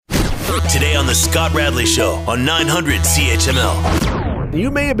Today on the Scott Radley Show on 900 CHML. You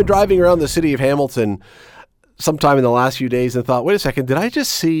may have been driving around the city of Hamilton sometime in the last few days and thought, wait a second, did I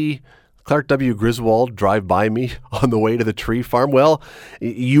just see Clark W. Griswold drive by me on the way to the tree farm? Well,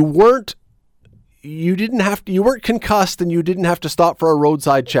 you weren't concussed and you didn't have to stop for a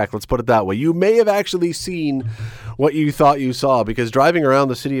roadside check. Let's put it that way. You may have actually seen what you thought you saw, because driving around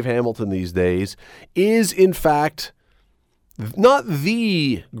the city of Hamilton these days is, in fact, not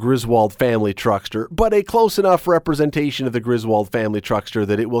the Griswold family truckster, but a close enough representation of the Griswold family truckster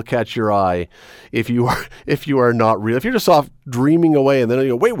that it will catch your eye if you are not real. If you're just off dreaming away and then you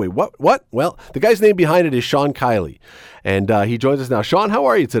go, wait, what? Well, the guy's name behind it is Sean Kiely, and he joins us now. Sean, how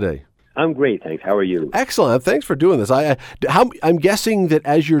are you today? I'm great, thanks. How are you? Excellent. Thanks for doing this. I'm guessing that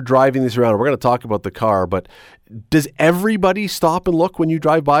as you're driving this around, we're going to talk about the car, but does everybody stop and look when you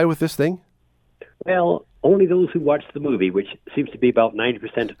drive by with this thing? Well, only those who watch the movie, which seems to be about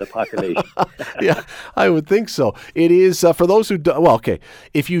 90% of the population. Yeah, I would think so. It is, for those who do, well, okay,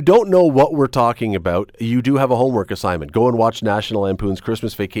 if you don't know what we're talking about, you do have a homework assignment. Go and watch National Lampoon's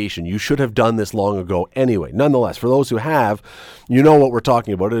Christmas Vacation. You should have done this long ago anyway. Nonetheless, for those who have, you know what we're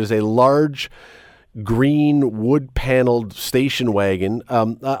talking about. It is a large green wood-paneled station wagon.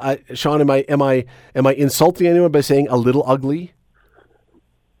 Sean, am I insulting anyone by saying a little ugly?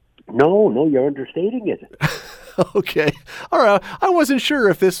 No, you're understating it. Okay. All right. I wasn't sure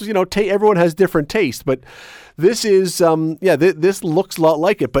if this, everyone has different taste, but this is, this looks a lot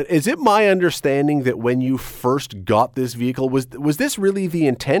like it. But is it my understanding that when you first got this vehicle, was this really the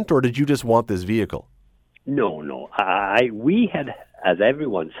intent, or did you just want this vehicle? No. We had, as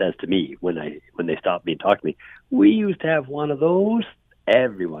everyone says to me when they stop me and talk to me, we used to have one of those.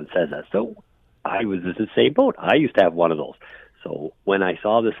 Everyone says that. So I was in the same boat. I used to have one of those. So when I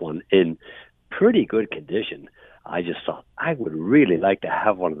saw this one in pretty good condition, I just thought I would really like to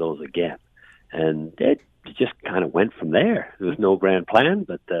have one of those again. And it just kind of went from there. There was no grand plan,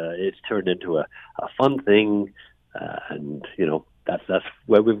 but it's turned into a fun thing. And, that's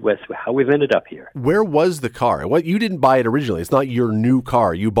how we've ended up here. Where was the car? You didn't buy it originally. It's not your new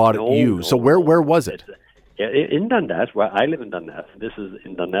car. You bought it used. So where was it? In Dundas. Well, I live in Dundas. This is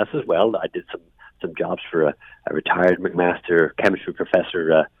in Dundas as well. I did some jobs for a retired McMaster chemistry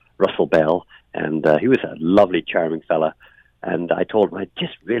professor, Russell Bell, and he was a lovely, charming fella. And I told him, I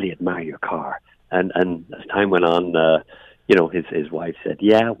just really admire your car. And as time went on, his wife said,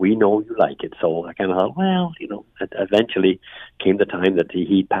 yeah, we know you like it. So I kind of thought, well, eventually came the time that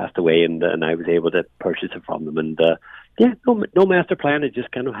he passed away, and I was able to purchase it from them. And no master plan. It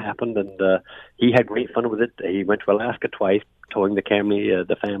just kind of happened, and he had great fun with it. He went to Alaska twice, towing the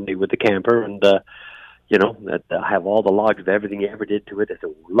family with the camper, and I have all the logs of everything he ever did to it. It's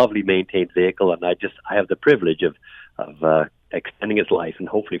a lovely maintained vehicle, and I have the privilege of extending its life, and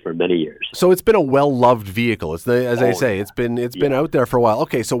hopefully for many years. So it's been a well-loved vehicle. It's been out there for a while.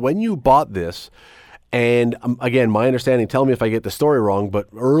 Okay, so when you bought this, and again, my understanding, tell me if I get the story wrong, but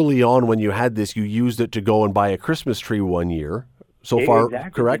early on when you had this, you used it to go and buy a Christmas tree one year. So far,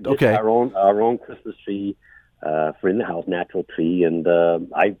 exactly. Correct? Okay. Our own Christmas tree for in the house, natural tree, and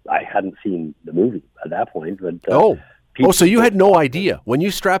I hadn't seen the movie at that point. But so you had no idea when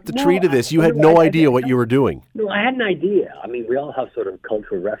you strapped the tree to this. You had no idea what you were doing. No, I had an idea. I mean, we all have sort of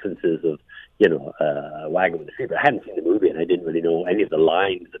cultural references of wagon with the tree, but I hadn't seen the movie, and I didn't really know any of the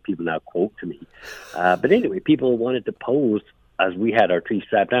lines that people now quote to me. But anyway, people wanted to pose as we had our tree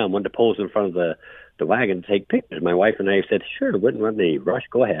strapped down. Wanted to pose in front of the wagon to take pictures. My wife and I said, sure, wouldn't want any rush,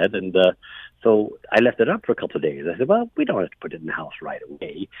 go ahead. And so I left it up for a couple of days. I said, well, we don't have to put it in the house right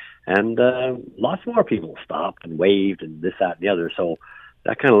away. And lots more people stopped and waved and this, that, and the other. So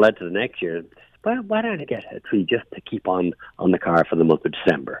that kind of led to the next year. Well, why don't I get a tree just to keep on the car for the month of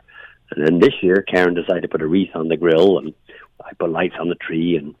December? And then this year, Karen decided to put a wreath on the grill, and I put lights on the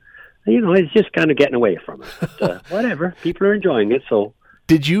tree, and it's just kind of getting away from it. But, whatever, people are enjoying it, so.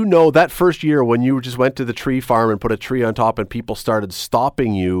 Did you know that first year when you just went to the tree farm and put a tree on top and people started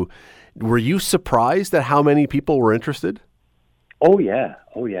stopping you, were you surprised at how many people were interested? Oh yeah,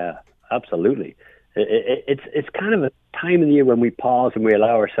 absolutely. It's kind of a time of the year when we pause and we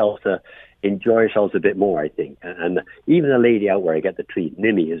allow ourselves to enjoy ourselves a bit more, I think. And even the lady out where I get the tree,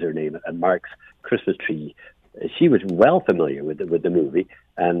 Nimi is her name, at Mark's Christmas tree, she was well familiar with the movie,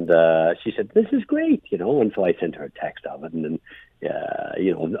 and she said, this is great, and so I sent her a text of it, and then,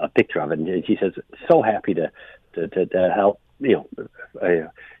 a picture of it, and she says, so happy to help,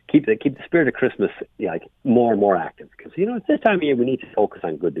 keep the spirit of Christmas more and more active, because it's this time of year we need to focus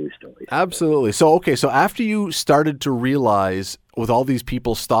on good news stories. Absolutely. So after you started to realize, with all these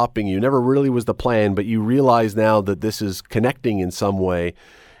people stopping you, never really was the plan, but you realize now that this is connecting in some way,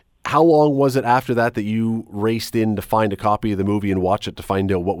 How long was it after that you raced in to find a copy of the movie and watch it to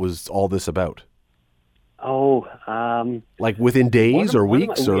find out what was all this about? Oh, like within days or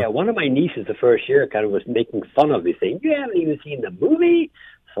weeks? Yeah, one of my nieces the first year kind of was making fun of me, saying, "You haven't even seen the movie."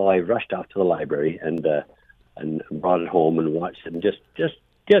 So I rushed off to the library and brought it home and watched it and just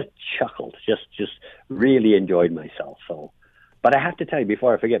chuckled, just really enjoyed myself. So, but I have to tell you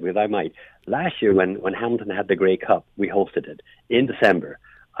before I forget, because I might. Last year when Hamilton had the Grey Cup, we hosted it in December.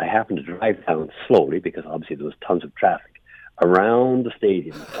 I happened to drive down slowly because obviously there was tons of traffic around the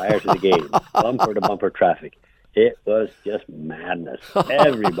stadium prior to the game, bumper to bumper traffic. It was just madness.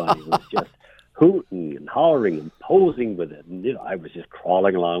 Everybody was just hooting and hollering and posing with it. And, I was just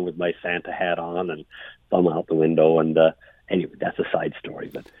crawling along with my Santa hat on and thumb out the window. And anyway, that's a side story.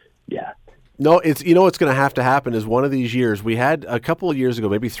 But yeah. No, it's what's going to have to happen is one of these years. We had a couple of years ago,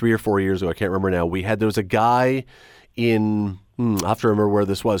 maybe 3 or 4 years ago, I can't remember now. There was a guy in, I have to remember where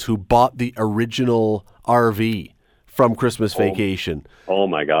this was, who bought the original RV from Christmas Vacation. Oh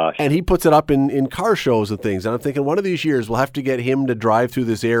my gosh. And he puts it up in car shows and things. And I'm thinking one of these years we'll have to get him to drive through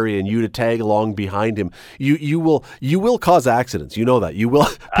this area and you to tag along behind him. You will cause accidents. You know that. You will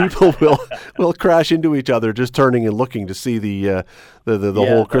people will crash into each other just turning and looking to see the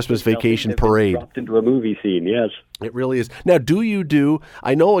whole Christmas Vacation parade. Dropped into a movie scene, yes. It really is. Now,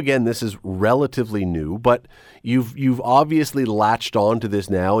 I know again this is relatively new, but you've obviously latched on to this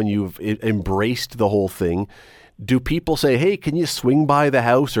now and you've embraced the whole thing. Do people say, "Hey, can you swing by the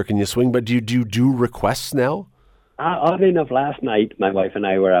house," or "Can you swing by"? Do you do requests now? Oddly enough, last night my wife and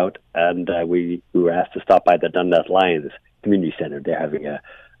I were out, and we were asked to stop by the Dundas Lions Community Center. They're having a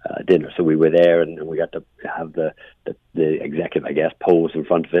dinner, so we were there, and we got to have the executive, I guess, pose in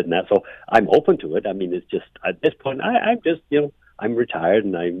front of it, and that. So I'm open to it. I mean, it's just at this point, I'm just I'm retired,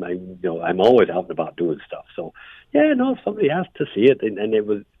 and I'm always out and about doing stuff. So yeah, no, if somebody asked to see it, and it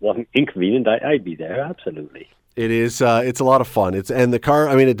wasn't inconvenient, I'd be there, absolutely. It is. It's a lot of fun. And the car.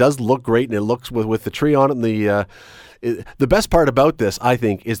 I mean, it does look great, and it looks with the tree on it. And the best part about this, I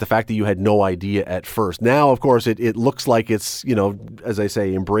think, is the fact that you had no idea at first. Now, of course, it looks like it's as I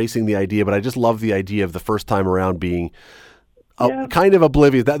say, embracing the idea. But I just love the idea of the first time around being kind of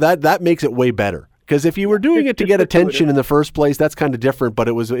oblivious. That makes it way better. Because if you were doing it to get attention in the first place, that's kind of different. But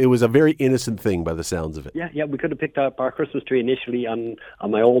it was a very innocent thing by the sounds of it. Yeah. We could have picked up our Christmas tree initially on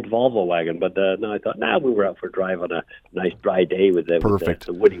my old Volvo wagon, but no, I thought we were out for a drive on a nice dry day with the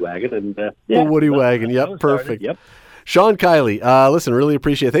Woody wagon, and the Woody wagon. Yep, perfect. Yep. Sean Kiely, listen, really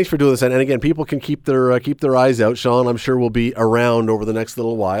appreciate it. Thanks for doing this. And again, people can keep their eyes out. Sean, I'm sure, will be around over the next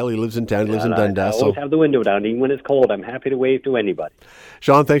little while. He lives in town. He lives in Dundas. I always have the window down, even when it's cold. I'm happy to wave to anybody.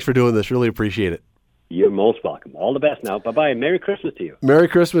 Sean, thanks for doing this. Really appreciate it. You're most welcome. All the best now. Bye-bye. Merry Christmas to you. Merry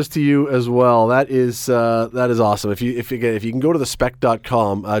Christmas to you as well. That is awesome. If you can go to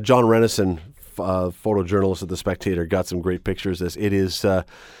thespec.com, John Renison, photojournalist at The Spectator, got some great pictures. It's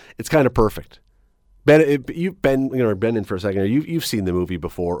kind of perfect. Ben, you've been in for a second. You've seen the movie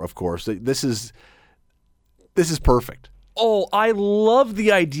before, of course. This is perfect. Oh, I love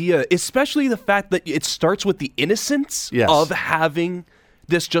the idea, especially the fact that it starts with the innocence of having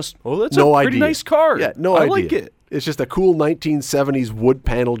this that's a pretty nice car. Yeah, I like it. It's just a cool 1970s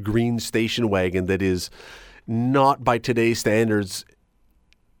wood-paneled green station wagon that is not, by today's standards,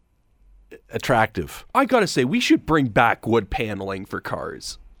 attractive. I gotta say, we should bring back wood paneling for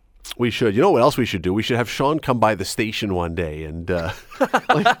cars. We should. You know what else we should do? We should have Sean come by the station one day and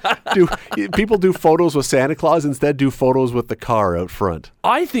people do photos with Santa Claus, instead do photos with the car out front.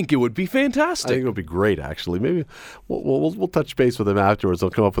 I think it would be fantastic. I think it would be great, actually. Maybe we'll touch base with him afterwards. They'll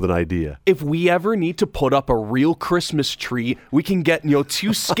come up with an idea. If we ever need to put up a real Christmas tree, we can get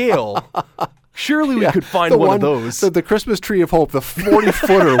to scale. Surely we could find one of those. The Christmas Tree of Hope, the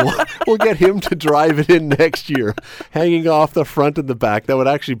 40-footer, we'll get him to drive it in next year, hanging off the front and the back. That would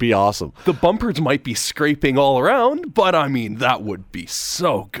actually be awesome. The bumpers might be scraping all around, but I mean, that would be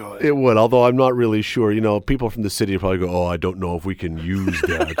so good. It would, although I'm not really sure. People from the city probably go, "Oh, I don't know if we can use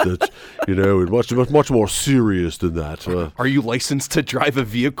that. That's, it's much more serious than that." Are you licensed to drive a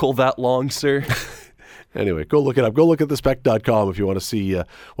vehicle that long, sir? Anyway, go look it up. Go look at thespec.com if you want to see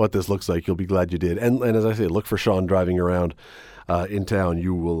what this looks like. You'll be glad you did. And as I say, look for Sean driving around in town.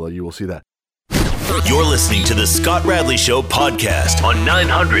 You will see that. You're listening to the Scott Radley Show podcast on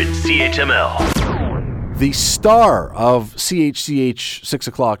 900 CHML. The star of CHCH 6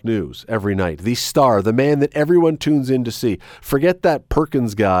 o'clock news every night. The star, the man that everyone tunes in to see. Forget that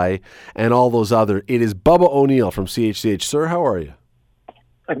Perkins guy and all those other. It is Bubba O'Neil from CHCH. Sir, how are you?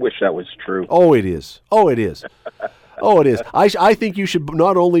 I wish that was true. Oh, it is. Oh, it is. I think you should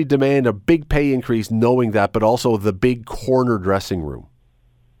not only demand a big pay increase knowing that, but also the big corner dressing room.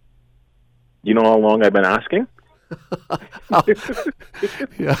 You know how long I've been asking?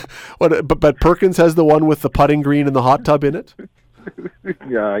 Yeah. But Perkins has the one with the putting green and the hot tub in it?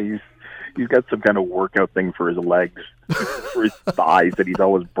 Yeah, he's got some kind of workout thing for his legs, for his thighs that he's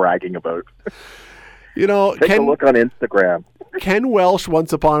always bragging about. You know, Take a look on Instagram. Ken Welsh,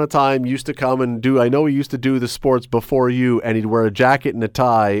 once upon a time, used to come and I know he used to do the sports before you, and he'd wear a jacket and a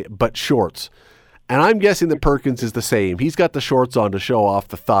tie, but shorts. And I'm guessing that Perkins is the same. He's got the shorts on to show off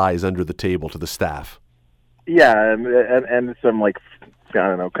the thighs under the table to the staff. Yeah, and some, like, I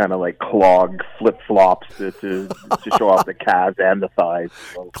don't know, kind of like clog flip-flops to show off the calves and the thighs.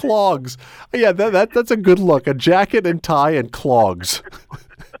 So. Clogs. Yeah, that's a good look. A jacket and tie and clogs.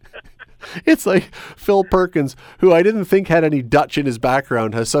 It's like Phil Perkins, who I didn't think had any Dutch in his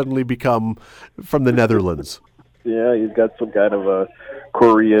background, has suddenly become from the Netherlands. Yeah, he's got some kind of a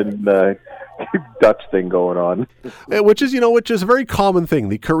Korean Dutch thing going on. Which is a very common thing,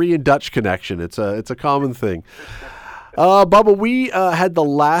 the Korean-Dutch connection. It's a common thing. Bubba, we had the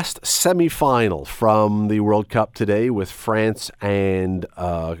last semifinal from the World Cup today with France and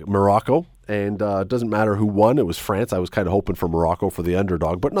Morocco. And it doesn't matter who won. It was France. I was kind of hoping for Morocco for the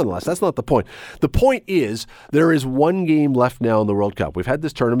underdog. But nonetheless, that's not the point. The point is there is one game left now in the World Cup. We've had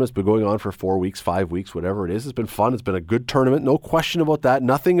this tournament. It's been going on for 4 weeks, 5 weeks, whatever it is. It's been fun. It's been a good tournament. No question about that.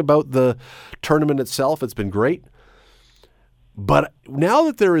 Nothing about the tournament itself. It's been great. But now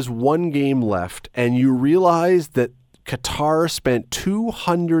that there is one game left and you realize that Qatar spent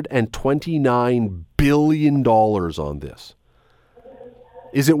 $229 billion on this,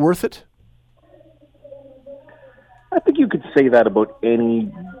 is it worth it? I think you could say that about any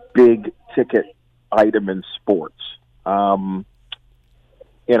big ticket item in sports. I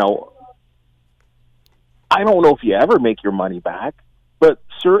don't know if you ever make your money back, but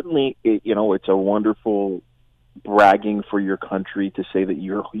certainly, it's a wonderful bragging for your country to say that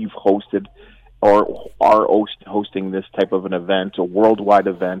you've hosted or are hosting this type of an event, a worldwide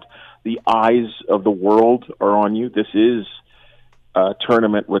event. The eyes of the world are on you. This is a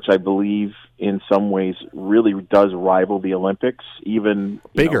tournament which I believe in some ways really does rival the Olympics, even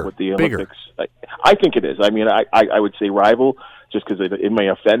bigger with the Olympics. I think it is. I mean, I would say rival just because it may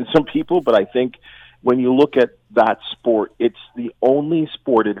offend some people, but I think when you look at that sport, it's the only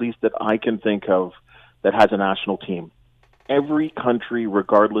sport, at least that I can think of, that has a national team. Every country,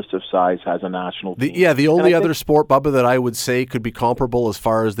 regardless of size, has a national team. The only other sport, Bubba, that I would say could be comparable as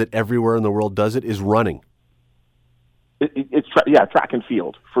far as that everywhere in the world does it is running. It's track and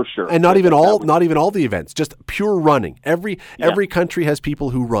field for sure, and not even all the events, just pure running. Every country has people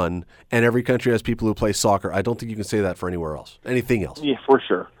who run, and every country has people who play soccer. I don't think you can say that for anywhere else, anything else. Yeah, for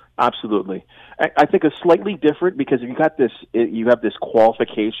sure, absolutely. I think it's slightly different because you have this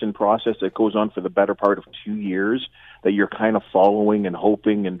qualification process that goes on for the better part of 2 years that you're kind of following and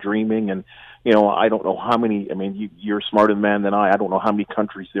hoping and dreaming. And I don't know how many. I mean, you're a smarter man than I. I don't know how many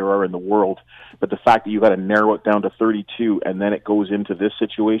countries there are in the world, but the fact that you got to narrow it down to 32 and then it goes into this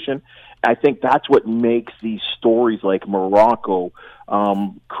situation, I think that's what makes these stories like Morocco,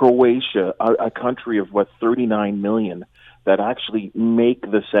 Croatia, a country of 39 million. That actually make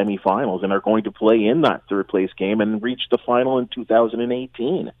the semifinals and are going to play in that third place game and reach the final in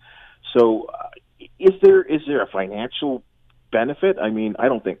 2018. So, is there a financial benefit? I mean, I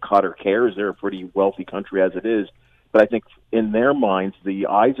don't think Qatar cares. They're a pretty wealthy country as it is, but I think in their minds, the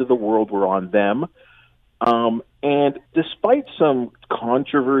eyes of the world were on them. And despite some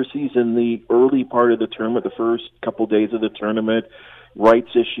controversies in the early part of the tournament, the first couple days of the tournament,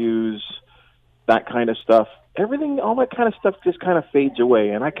 rights issues, that kind of stuff, all that kind of stuff just kind of fades away.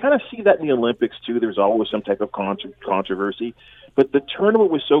 And I kind of see that in the Olympics, too. There's always some type of controversy. But the tournament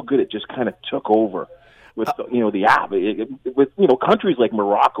was so good, it just kind of took over with, with countries like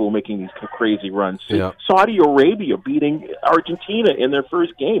Morocco making these crazy runs. Yeah. Saudi Arabia beating Argentina in their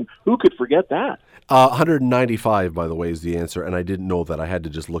first game. Who could forget that? 195, by the way, is the answer, and I didn't know that. I had to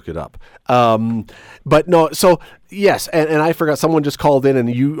just look it up. But no, so yes, and I forgot, someone just called in,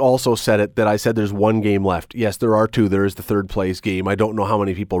 and you also said it, that I said there's one game left. Yes, there are two. There is the third place game. I don't know how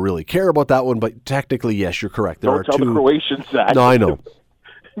many people really care about that one, but technically, yes, you're correct. There don't are tell two. The Croatians that. No, I know.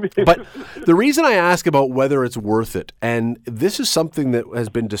 But the reason I ask about whether it's worth it, and this is something that has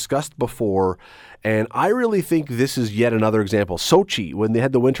been discussed before, and I really think this is yet another example. Sochi, when they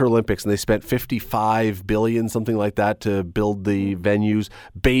had the Winter Olympics and they spent $55 billion, something like that, to build the venues.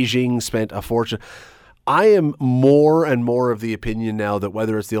 Beijing spent a fortune. I am more and more of the opinion now that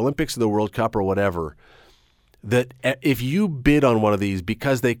whether it's the Olympics or the World Cup or whatever, that if you bid on one of these,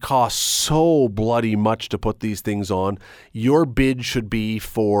 because they cost so bloody much to put these things on, your bid should be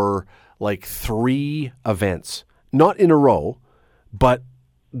for like 3 events. Not in a row, but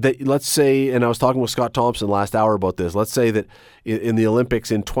that, let's say, and I was talking with Scott Thompson last hour about this, let's say that in the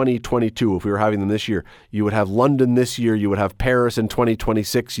Olympics in 2022, if we were having them this year, you would have London this year, you would have Paris in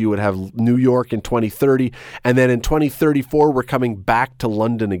 2026, you would have New York in 2030, and then in 2034, we're coming back to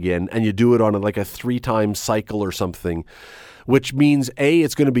London again, and you do it on like a 3-time cycle or something, which means A,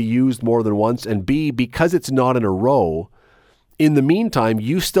 it's going to be used more than once, and B, because it's not in a row, in the meantime,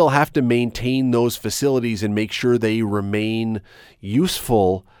 you still have to maintain those facilities and make sure they remain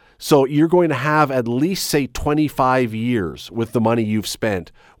useful. So you're going to have at least, say, 25 years with the money you've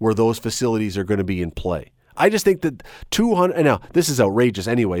spent where those facilities are going to be in play. I just think that 200, now this is outrageous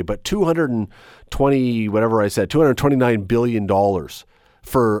anyway, but $229 billion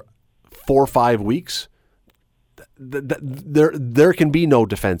for 4 or 5 weeks, there can be no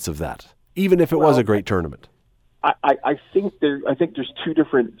defense of that, even if it was a great tournament. I think there's two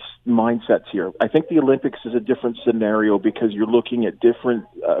different mindsets here. I think the Olympics is a different scenario because you're looking at different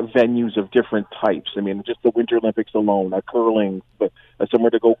venues of different types. I mean, just the Winter Olympics alone, curling, somewhere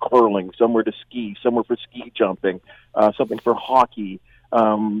to go curling, somewhere to ski, somewhere for ski jumping, something for hockey,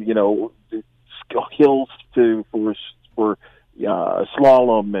 hills for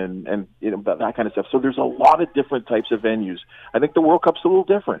slalom and that kind of stuff. So there's a lot of different types of venues. I think the World Cup's a little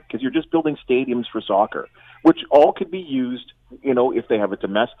different because you're just building stadiums for soccer, which all could be used, if they have a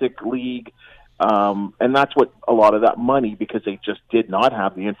domestic league. And that's what a lot of that money, because they just did not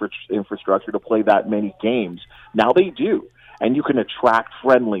have the infrastructure to play that many games. Now they do. And you can attract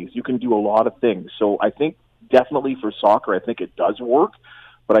friendlies. You can do a lot of things. So I think definitely for soccer, I think it does work.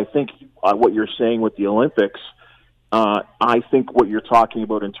 But I think what you're saying with the Olympics, I think what you're talking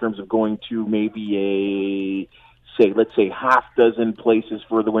about in terms of going to maybe let's say half dozen places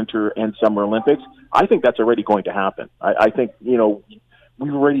for the Winter and Summer Olympics, I think that's already going to happen. I think,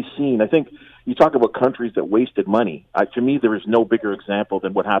 we've already seen, I think you talk about countries that wasted money. To me, there is no bigger example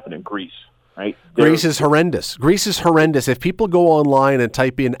than what happened in Greece, right? Greece is horrendous. If people go online and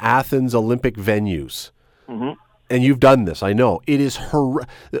type in Athens Olympic venues, and you've done this, I know, it is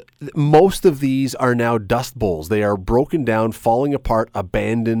most of these are now dust bowls. They are broken down, falling apart,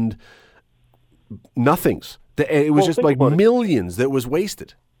 abandoned, nothings. It was just like millions that was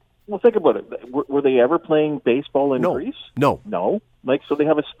wasted. Well, think about it. Were they ever playing baseball in Greece? No. So they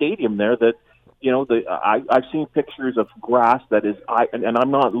have a stadium there that, I've seen pictures of grass that is, and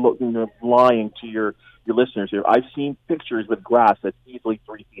I'm not lying to your listeners here. I've seen pictures with grass that's easily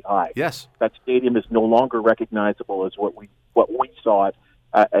 3 feet high. Yes. That stadium is no longer recognizable as what we saw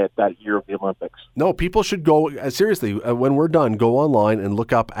at that year of the Olympics. No, people should go, seriously, when we're done, go online and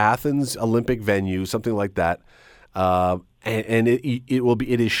look up Athens Olympic venue, something like that. And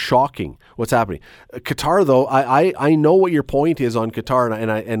it is shocking what's happening. Qatar, though, I know what your point is on Qatar,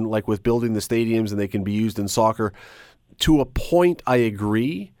 and like with building the stadiums and they can be used in soccer. To a point, I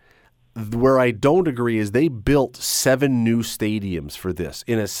agree. Where I don't agree is they built 7 new stadiums for this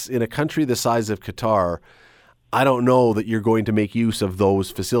in a country the size of Qatar. I don't know that you're going to make use of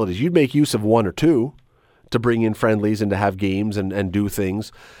those facilities. You'd make use of 1 or 2 to bring in friendlies and to have games and do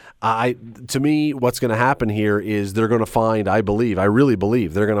things. To me, what's going to happen here is they're going to find, I really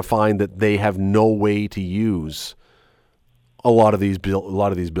believe, they're going to find that they have no way to use a lot of these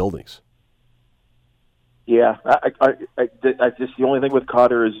buildings. Yeah, I just, the only thing with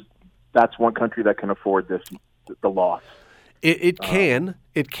Qatar is that's one country that can afford the loss. It can,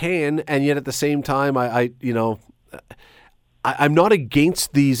 and yet at the same time, I'm not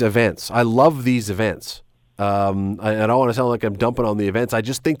against these events. I love these events. I don't want to sound like I'm dumping on the events. I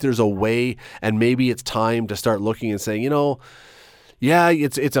just think there's a way, and maybe it's time to start looking and saying,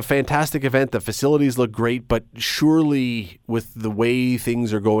 it's a fantastic event. The facilities look great, but surely with the way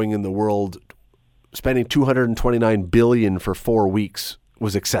things are going in the world, spending $229 billion for 4 weeks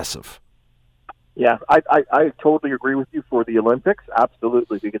was excessive. Yeah, I totally agree with you for the Olympics,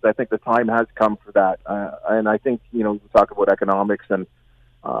 absolutely, because I think the time has come for that. And I think, we talk about economics and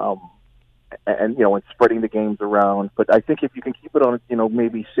spreading the games around. But I think if you can keep it on,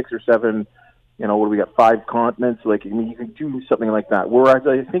 maybe 6 or 7, what do we got, 5 continents? You can do something like that. Whereas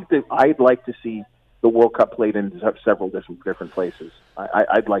I think that I'd like to see the World Cup played in several different places.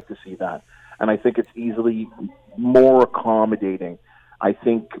 I'd like to see that. And I think it's easily more accommodating. I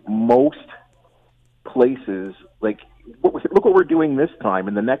think most places, look what we're doing this time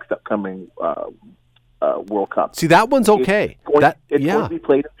in the next upcoming World Cup. See, that one's okay. It's going to be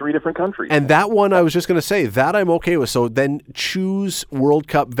played in 3 different countries. And that one, I was just going to say, that I'm okay with. So then choose World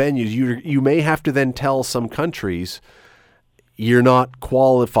Cup venues. You may have to then tell some countries you're not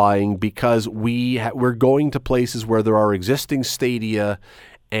qualifying because we're going to places where there are existing stadia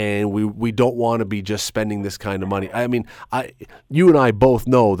and we don't want to be just spending this kind of money. I mean, you and I both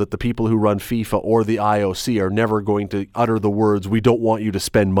know that the people who run FIFA or the IOC are never going to utter the words, "We don't want you to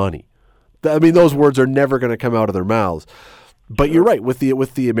spend money." I mean, those words are never going to come out of their mouths. But you're right, with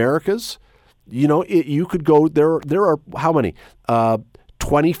the Americas, you could go, there are how many?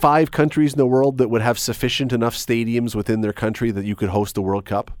 25 countries in the world that would have sufficient enough stadiums within their country that you could host the World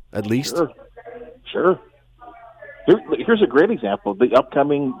Cup, at least? Sure. Here's a great example: the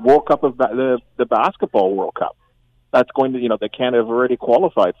upcoming World Cup of the basketball World Cup. That's going to, that Canada have already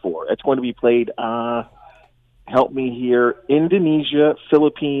qualified for. It's going to be played. Help me here: Indonesia,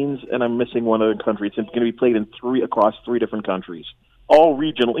 Philippines, and I'm missing one other country. It's going to be played across three different countries, all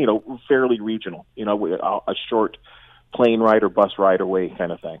regional. Fairly regional. A short plane ride or bus ride away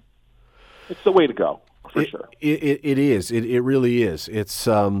kind of thing. It's the way to go for sure. It is. It really is. It's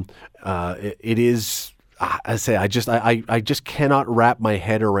it is. I say I just cannot wrap my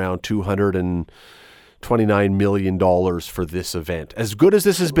head around $229 million for this event. As good as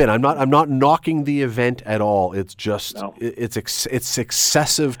this has been, I'm not knocking the event at all. It's just it's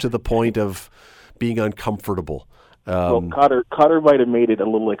excessive to the point of being uncomfortable. Well, Cotter might have made it a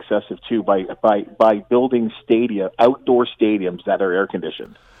little excessive too by building outdoor stadiums that are air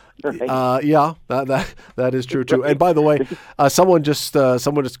conditioned. Right. Yeah, that is true too. And by the way, someone just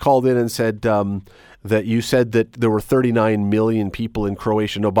called in and said that you said that there were 39 million people in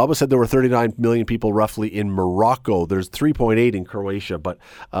Croatia. No, Bubba said there were 39 million people roughly in Morocco. There's 3.8 in Croatia, but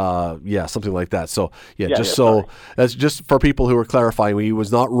something like that. So that's just for people who are clarifying. He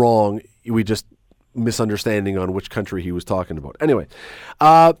was not wrong. We just misunderstanding on which country he was talking about. Anyway,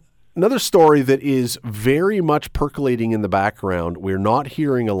 another story that is very much percolating in the background. We're not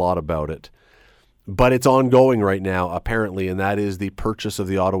hearing a lot about it, but it's ongoing right now, apparently, and that is the purchase of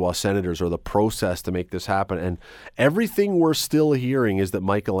the Ottawa Senators, or the process to make this happen. And everything we're still hearing is that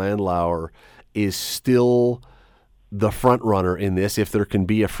Michael Andlauer is still the front runner in this, if there can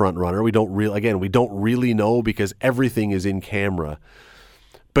be a front runner. We don't really know because everything is in camera.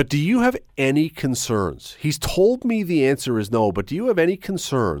 But do you have any concerns? He's told me the answer is no, but do you have any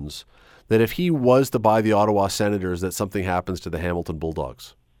concerns that if he was to buy the Ottawa Senators, that something happens to the Hamilton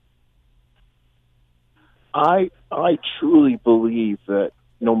Bulldogs? I truly believe that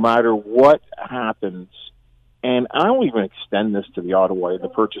no matter what happens, and I don't even extend this to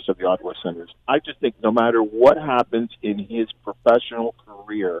the purchase of the Ottawa Senators, I just think no matter what happens in his professional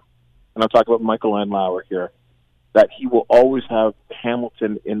career, and I'm talking about Michael Andlauer here, that he will always have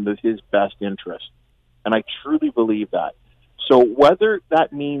Hamilton in his best interest. And I truly believe that. So whether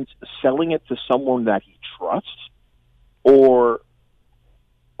that means selling it to someone that he trusts or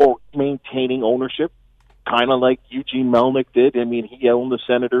maintaining ownership, kind of like Eugene Melnyk did. I mean, he owned the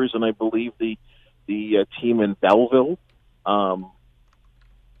Senators and I believe the team in Belleville. I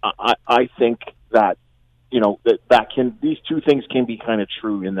think that, these two things can be kind of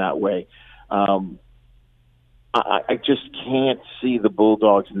true in that way. I just can't see the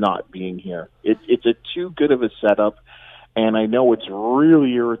Bulldogs not being here. It's a too good of a setup, and I know it's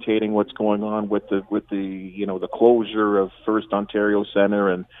really irritating what's going on with the the closure of First Ontario Centre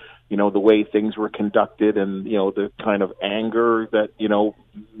and the way things were conducted and the kind of anger that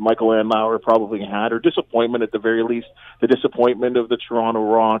Michael Andlauer probably had, or disappointment at the very least, the disappointment of the Toronto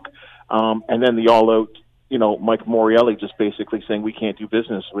Rock, and then the all-out Mike Morreale just basically saying we can't do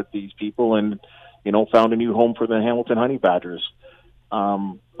business with these people and found a new home for the Hamilton Honey Badgers.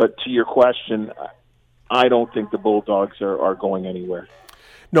 But to your question, I don't think the Bulldogs are going anywhere.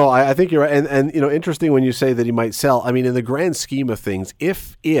 No, I think you're right. And interesting when you say that he might sell. I mean, in the grand scheme of things,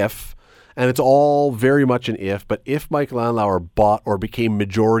 if, and it's all very much an if, but if Michael Andlauer bought or became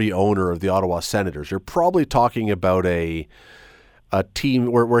majority owner of the Ottawa Senators, you're probably talking about a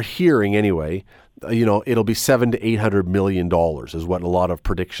team where we're hearing anyway, it'll be $700 to $800 million is what a lot of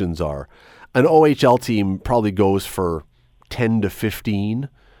predictions are. An OHL team probably goes for 10 to 15.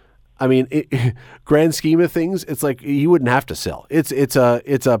 I mean, grand scheme of things, it's like he wouldn't have to sell. It's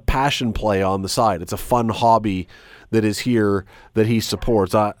a passion play on the side. It's a fun hobby that is here that he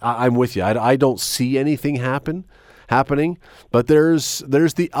supports. I'm with you. I don't see anything happening. But there's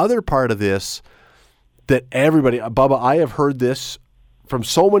the other part of this that everybody, Bubba, I have heard this from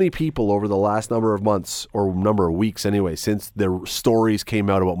so many people over the last number of months or number of weeks anyway, since the stories came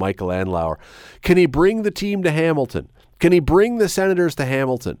out about Michael Andlauer. Can he bring the team to Hamilton? Can he bring the Senators to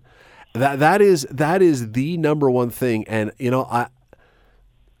Hamilton? That is the number one thing. And I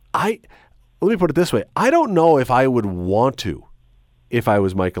let me put it this way. I don't know if I would want to if I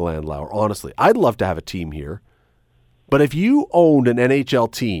was Michael Andlauer, honestly. I'd love to have a team here. But if you owned an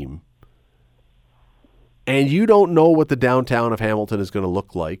NHL team and you don't know what the downtown of Hamilton is going to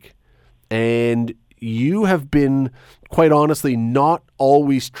look like, and you have been, quite honestly, not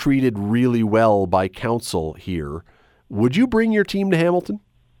always treated really well by council here, would you bring your team to Hamilton?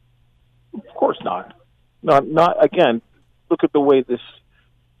 Of course not. Not again. Look at the way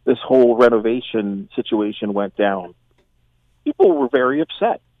this whole renovation situation went down. People were very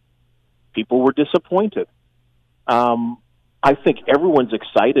upset. People were disappointed. I think everyone's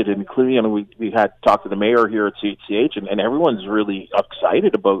excited, and clearly, we had talked to the mayor here at CHCH, and everyone's really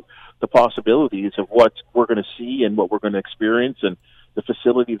excited about the possibilities of what we're going to see and what we're going to experience, and the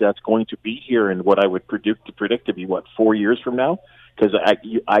facility that's going to be here, and what I would predict to be 4 years from now. Because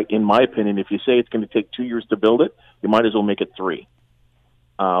in my opinion, if you say it's going to take 2 years to build it, you might as well make it 3.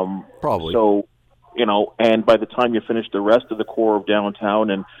 Probably. So, and by the time you finish the rest of the core of downtown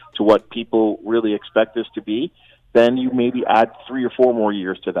and to what people really expect this to be, then you maybe add 3 or 4 more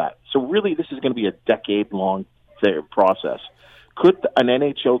years to that. So really, this is going to be a decade-long process. Could an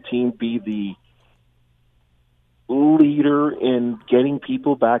NHL team be the leader in getting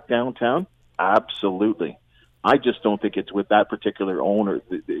people back downtown? Absolutely. I just don't think it's with that particular owner,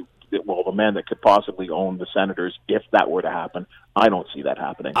 the man that could possibly own the Senators, if that were to happen. I don't see that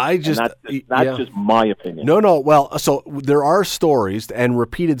happening. That's just my opinion. No. Well, so there are stories and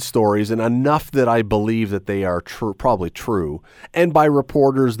repeated stories, and enough that I believe that they are probably true, and by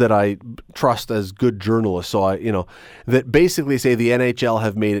reporters that I trust as good journalists. So that basically say the NHL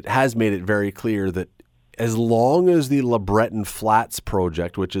has made it very clear that as long as the LeBreton Flats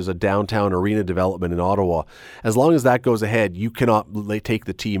project, which is a downtown arena development in Ottawa, as long as that goes ahead, you cannot take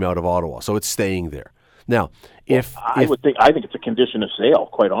the team out of Ottawa. So it's staying there. Now, I think it's a condition of sale,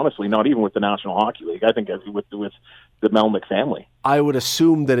 quite honestly, not even with the National Hockey League. I think with the Melnick family. I would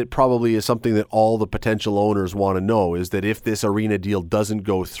assume that it probably is something that all the potential owners want to know, is that if this arena deal doesn't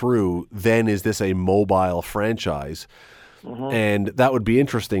go through, then is this a mobile franchise? Mm-hmm. And that would be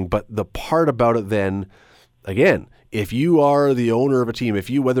interesting. But the part about it then, again, if you are the owner of a team,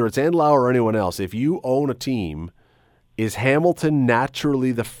 whether it's Andlauer or anyone else, if you own a team, is Hamilton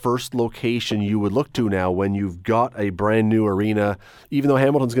naturally the first location you would look to now when you've got a brand new arena? Even though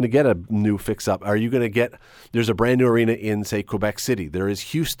Hamilton's going to get a new fix-up, are you going to get – there's a brand new arena in, say, Quebec City. There is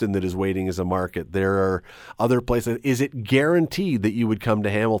Houston that is waiting as a market. There are other places. Is it guaranteed that you would come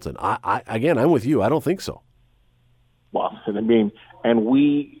to Hamilton? Again, I'm with you. I don't think so. Well, and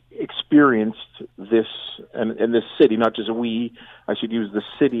we experienced this, and this city, not just I should use the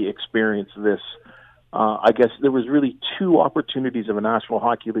city experienced this. I guess there was really 2 opportunities of a National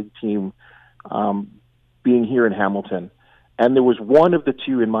Hockey League team being here in Hamilton. And there was one of the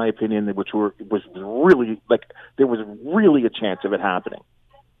 2, in my opinion, which was really, there was really a chance of it happening.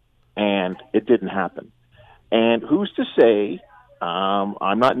 And it didn't happen. And who's to say,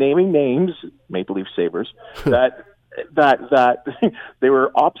 I'm not naming names, Maple Leaf Sabres, that there were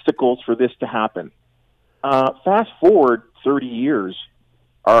obstacles for this to happen. Fast forward 30 years,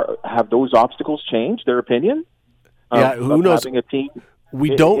 have those obstacles changed their opinion? Who knows? Having a team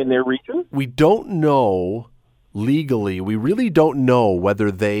in their region? We don't know legally. We really don't know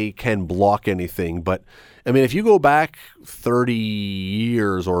whether they can block anything. But, if you go back 30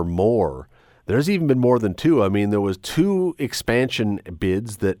 years or more, there's even been more than 2. There was 2 expansion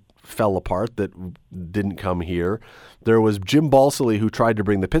bids that fell apart that didn't come here. There was Jim Balsillie, who tried to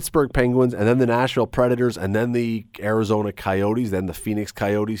bring the Pittsburgh Penguins and then the Nashville Predators and then the Arizona Coyotes, then the Phoenix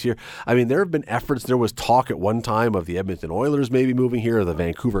Coyotes here. There have been efforts. There was talk at one time of the Edmonton Oilers maybe moving here, or the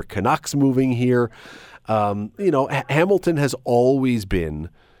Vancouver Canucks moving here. Hamilton has always been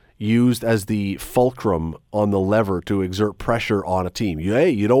used as the fulcrum on the lever to exert pressure on a team.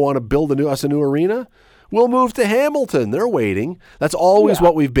 You don't want to build us a new arena? We'll move to Hamilton. They're waiting. That's always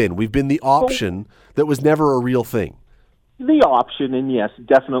what we've been. We've been the option that was never a real thing. The option, and yes,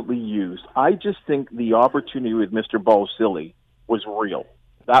 definitely used. I just think the opportunity with Mr. Balsillie was real.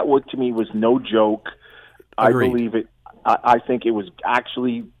 That to me was no joke. Agreed. I believe it. I think it was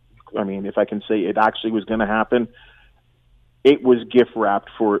actually, if I can say it actually was going to happen, it was gift wrapped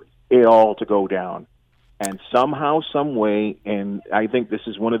for it all to go down. And somehow, some way, and I think this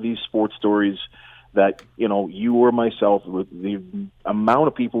is one of these sports stories that, you or myself, with the amount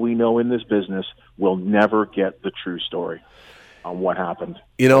of people we know in this business, will never get the true story on what happened.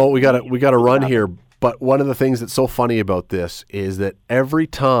 We got to run here, but one of the things that's so funny about this is that every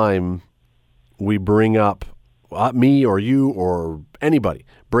time we bring up, me or you or anybody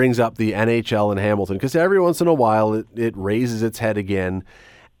brings up the NHL in Hamilton, because every once in a while it raises its head again.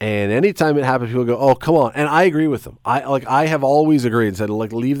 And anytime it happens, people go, "Oh, come on!" And I agree with them. I have always agreed and said,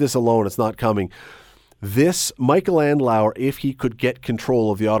 "Leave this alone. It's not coming." This Michael Andlauer, if he could get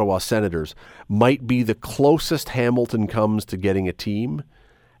control of the Ottawa Senators, might be the closest Hamilton comes to getting a team,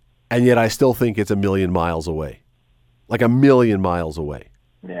 and yet I still think it's a million miles away. Like a million miles away.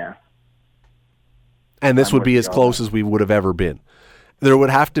 Yeah. And this would be as close as we would have ever been. There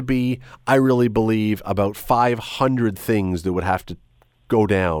would have to be, I really believe, about 500 things that would have to go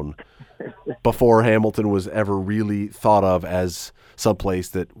down before Hamilton was ever really thought of as someplace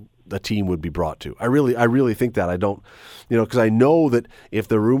that a team would be brought to. I really think that. I don't, because I know that if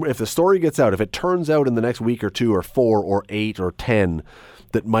the story gets out, if it turns out in the next week or 2 or 4 or 8 or 10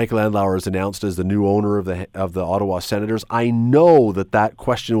 that Michael Andlauer is announced as the new owner of the Ottawa Senators, I know that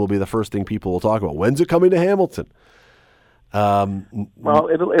question will be the first thing people will talk about. When's it coming to Hamilton? Well,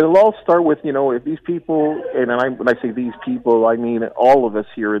 it'll all start with if these people, and when I say these people, I mean all of us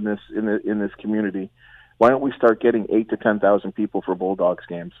here in this community. Why don't we start getting 8,000 to 10,000 people for Bulldogs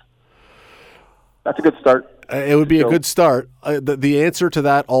games? That's a good start. It would be a good start. The answer to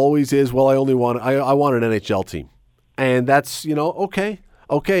that always is, well, I want an NHL team, and that's okay.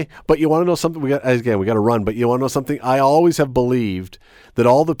 But you want to know something? We got to run. But you want to know something? I always have believed that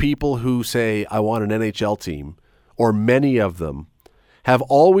all the people who say I want an NHL team, or many of them, have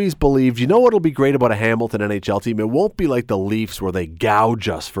always believed, what'll be great about a Hamilton NHL team? It won't be like the Leafs where they gouge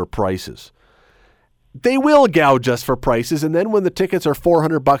us for prices. They will gouge us for prices, and then when the tickets are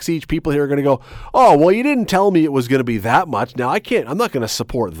 $400 each, people here are going to go, oh, well, you didn't tell me it was going to be that much. Now I'm not going to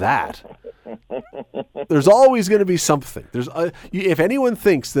support that. There's always going to be something. If anyone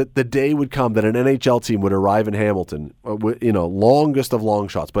thinks that the day would come that an NHL team would arrive in Hamilton, longest of long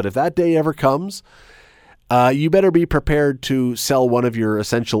shots, but if that day ever comes, you better be prepared to sell one of your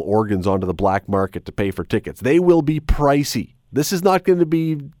essential organs onto the black market to pay for tickets. They will be pricey. This is not going to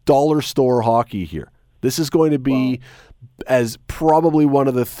be dollar store hockey here. This is going to be as probably one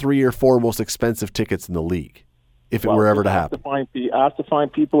of the 3 or 4 most expensive tickets in the league, if it were ever to happen. I have to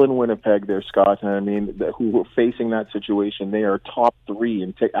find people in Winnipeg there, Scott, and I mean, who are facing that situation. They are top 3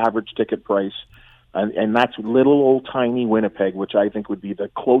 in average ticket price, and that's little old tiny Winnipeg, which I think would be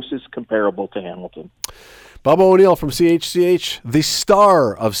the closest comparable to Hamilton. Bubba O'Neil from CHCH, the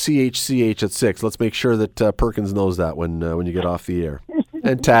star of CHCH at 6. Let's make sure that Perkins knows that when you get off the air.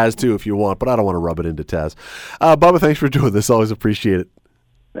 And Taz, too, if you want, but I don't want to rub it into Taz. Bubba, thanks for doing this. Always appreciate it.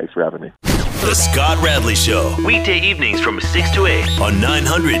 Thanks for having me. The Scott Radley Show, weekday evenings from 6 to 8 on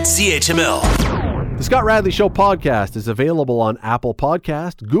 900 CHML. The Scott Radley Show podcast is available on Apple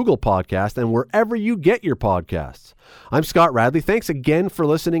Podcast, Google Podcast, and wherever you get your podcasts. I'm Scott Radley. Thanks again for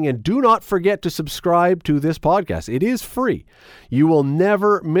listening, and do not forget to subscribe to this podcast. It is free. You will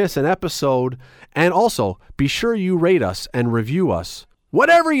never miss an episode, and also be sure you rate us and review us.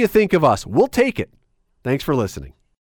 Whatever you think of us, we'll take it. Thanks for listening.